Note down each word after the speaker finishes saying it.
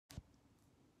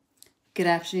Good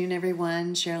afternoon,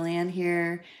 everyone. Cheryl-Ann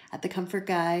here at the Comfort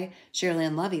Guy.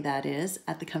 Cheryl-Ann Lovey, that is,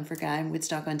 at the Comfort Guy in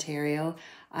Woodstock, Ontario.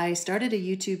 I started a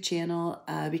YouTube channel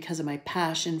because of my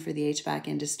passion for the HVAC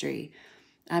industry.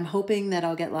 I'm hoping that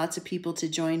I'll get lots of people to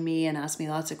join me and ask me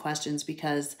lots of questions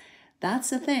because that's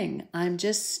the thing. I'm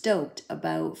just stoked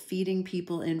about feeding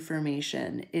people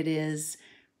information. It is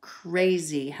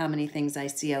crazy how many things I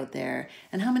see out there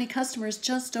and how many customers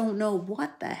just don't know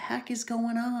what the heck is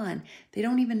going on. They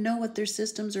don't even know what their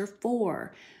systems are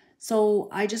for. So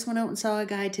I just went out and saw a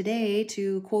guy today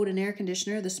to quote an air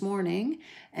conditioner this morning.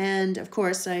 And of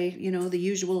course, the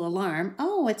usual alarm.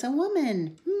 Oh, it's a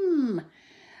woman.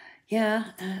 Yeah,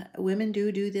 women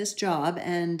do this job,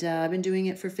 and I've been doing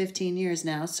it for 15 years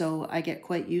now, so I get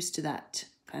quite used to that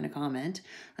kind of comment.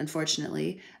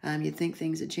 Unfortunately, you'd think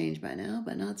things had changed by now,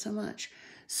 but not so much.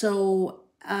 So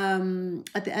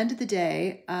at the end of the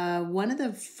day, one of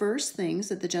the first things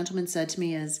that the gentleman said to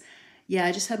me is, "Yeah,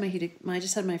 I just had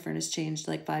my furnace changed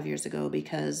like 5 years ago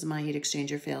because my heat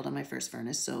exchanger failed on my first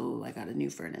furnace, so I got a new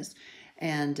furnace."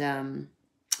 And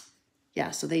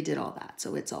yeah, so they did all that.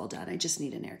 So it's all done. I just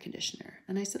need an air conditioner.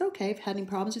 And I said, "Okay, have you had any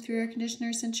problems with your air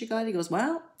conditioner since you got it?" He goes,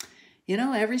 "Well,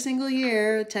 every single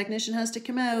year a technician has to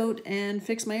come out and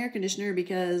fix my air conditioner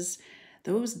because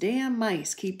those damn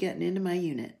mice keep getting into my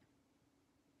unit."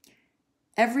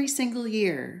 Every single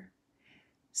year,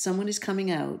 someone is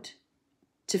coming out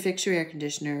to fix your air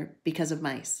conditioner because of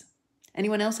mice.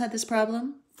 Anyone else had this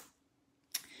problem?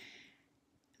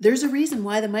 There's a reason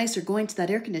why the mice are going to that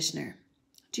air conditioner.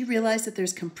 Do you realize that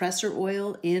there's compressor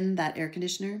oil in that air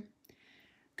conditioner?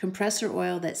 Compressor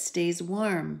oil that stays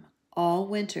warm all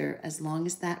winter as long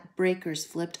as that breaker's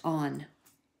flipped on.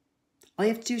 All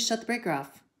you have to do is shut the breaker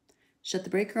off. Shut the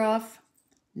breaker off.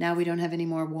 Now we don't have any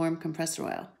more warm compressor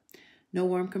oil. No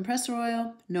warm compressor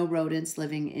oil, no rodents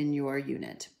living in your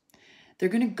unit. They're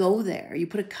going to go there. You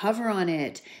put a cover on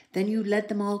it. Then you let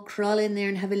them all crawl in there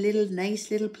and have a nice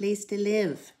little place to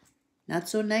live. Not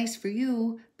so nice for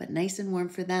you, but nice and warm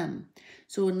for them.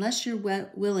 So unless you're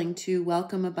willing to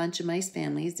welcome a bunch of mice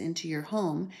families into your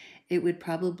home, it would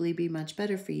probably be much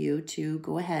better for you to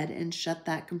go ahead and shut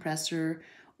that compressor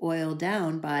oil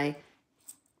down by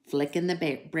flicking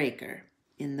the breaker.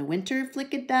 In the winter,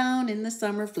 flick it down. In the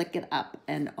summer, flick it up.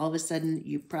 And all of a sudden,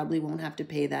 you probably won't have to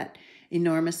pay that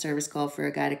enormous service call for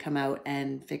a guy to come out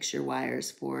and fix your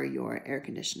wires for your air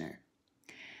conditioner.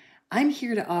 I'm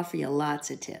here to offer you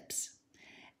lots of tips.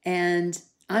 And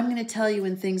I'm going to tell you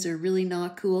when things are really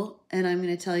not cool, and I'm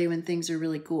going to tell you when things are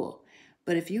really cool.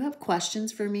 But if you have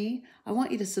questions for me, I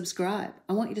want you to subscribe.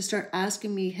 I want you to start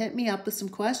asking me, hit me up with some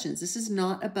questions. This is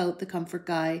not about the Comfort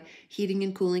Guy Heating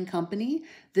and Cooling Company.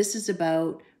 This is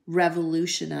about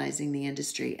revolutionizing the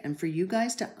industry. And for you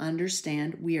guys to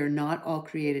understand, we are not all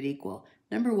created equal.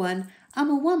 Number one,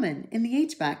 I'm a woman in the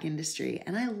HVAC industry,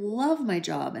 and I love my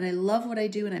job, and I love what I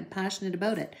do, and I'm passionate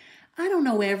about it. I don't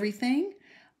know everything.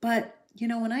 But,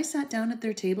 when I sat down at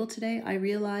their table today, I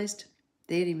realized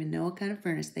they didn't even know what kind of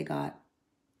furnace they got.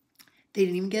 They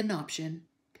didn't even get an option.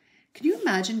 Can you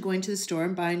imagine going to the store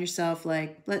and buying yourself,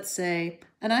 let's say,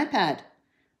 an iPad?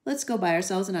 Let's go buy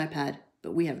ourselves an iPad.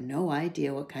 But we have no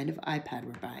idea what kind of iPad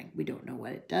we're buying. We don't know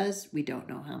what it does. We don't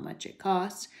know how much it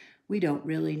costs. We don't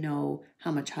really know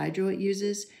how much hydro it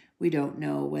uses. We don't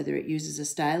know whether it uses a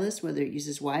stylus, whether it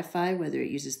uses Wi-Fi, whether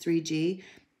it uses 3G.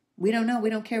 We don't know. We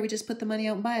don't care. We just put the money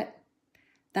out and buy it.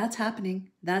 That's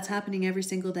happening. That's happening every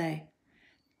single day.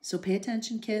 So pay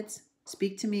attention, kids.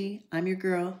 Speak to me. I'm your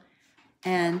girl.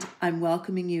 And I'm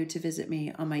welcoming you to visit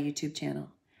me on my YouTube channel.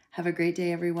 Have a great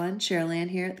day, everyone. Cheryl-Ann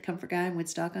here at the Comfort Guy in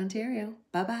Woodstock, Ontario.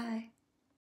 Bye-bye.